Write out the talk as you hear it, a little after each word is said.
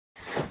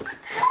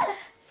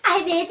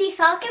I'm Mandy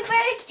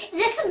Faulkenburg.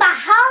 This is my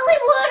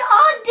Hollywood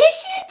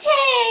audition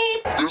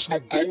tape. There's no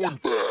going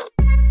back.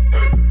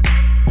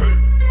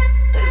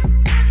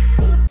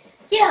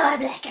 You know,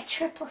 I'm like a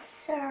triple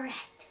threat.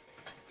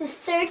 The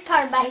third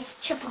part of my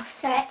triple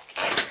threat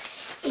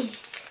is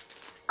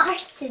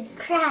arts and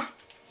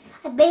crafts.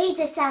 I made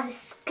this out of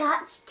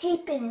Scotch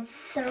tape and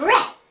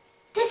thread.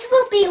 This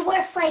will be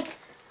worth like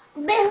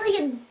 $1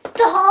 million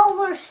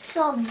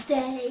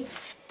someday.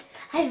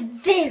 I'm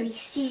very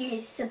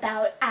serious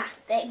about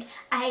acting.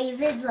 I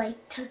even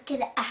took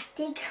an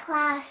acting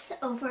class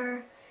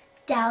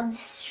down the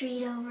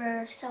street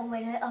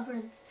somewhere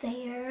over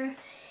there.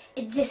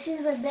 And this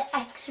is one of the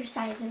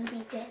exercises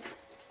we did.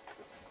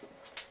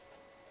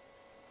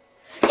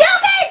 You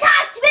can't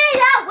talk to me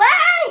that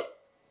way!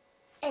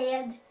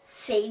 And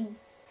sing.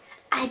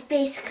 I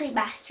basically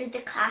mastered the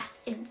class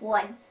in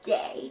one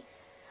day.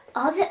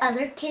 All the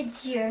other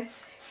kids here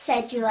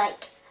said you're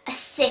like a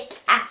sick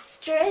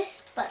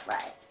actress, but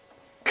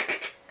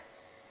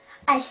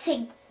I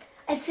think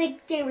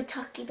they were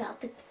talking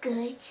about the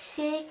good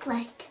sick,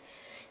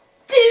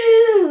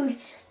 dude,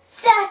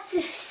 that's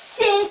a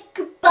sick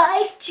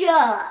bike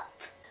jump.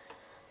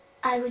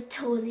 I would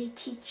totally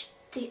teach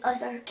the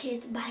other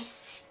kids my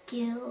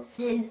skills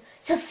and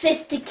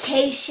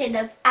sophistication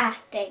of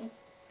acting.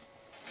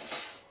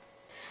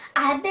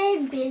 I've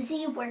been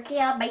busy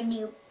working on my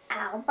new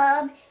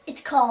album.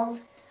 It's called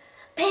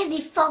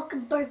Mandy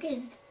Faulkenburg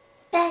is the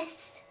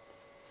Best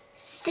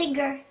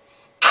Singer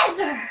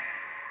Ever.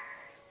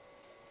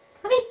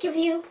 Let me give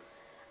you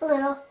a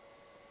little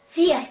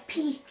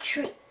VIP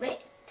treatment.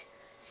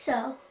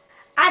 So,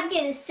 I'm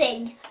going to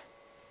sing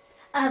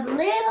a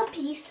little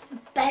piece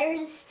Better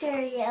Than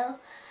Stereo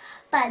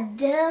by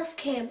Dove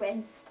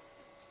Cameron.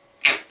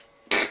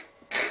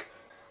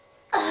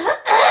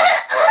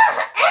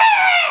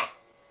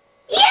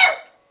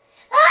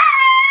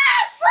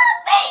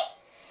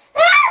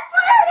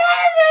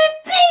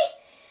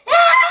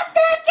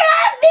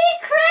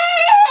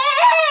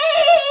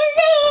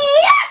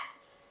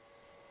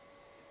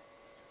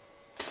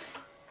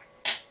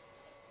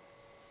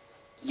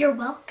 You're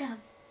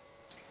welcome.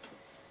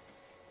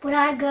 When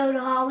I go to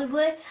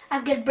Hollywood,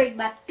 I'm going to bring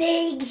my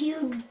big,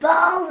 huge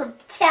ball of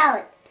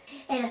talent.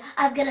 And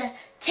I'm going to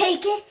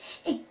take it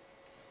and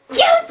go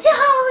to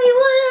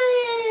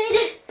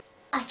Hollywood.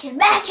 I can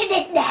imagine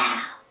it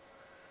now.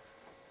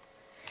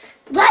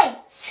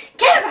 Lights,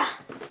 camera,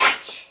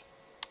 action.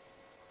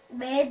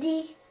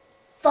 Mandy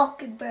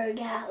Faulkenburg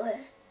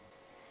hour.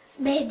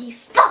 Mandy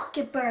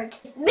Faulkenburg.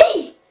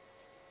 Me.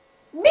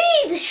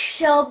 Me, the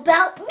show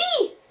about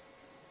me.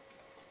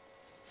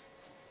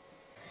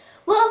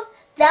 Well,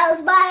 that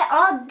was my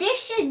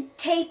audition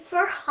tape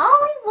for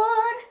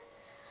Hollywood.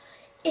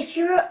 If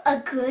you're a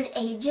good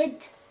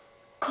agent,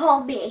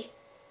 call me.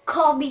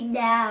 Call me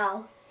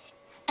now.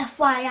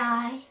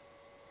 FYI,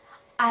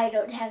 I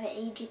don't have an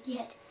agent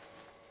yet.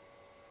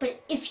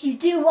 But if you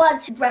do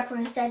want to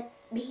represent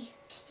me,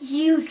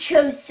 you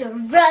chose the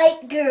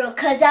right girl,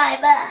 'cause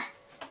I'm a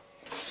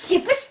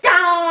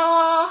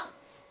superstar.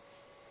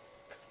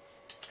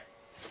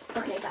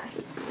 Okay, bye.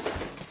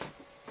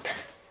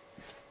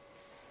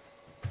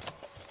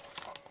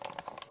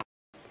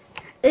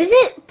 Is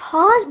it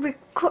pause?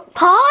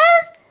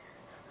 Pause?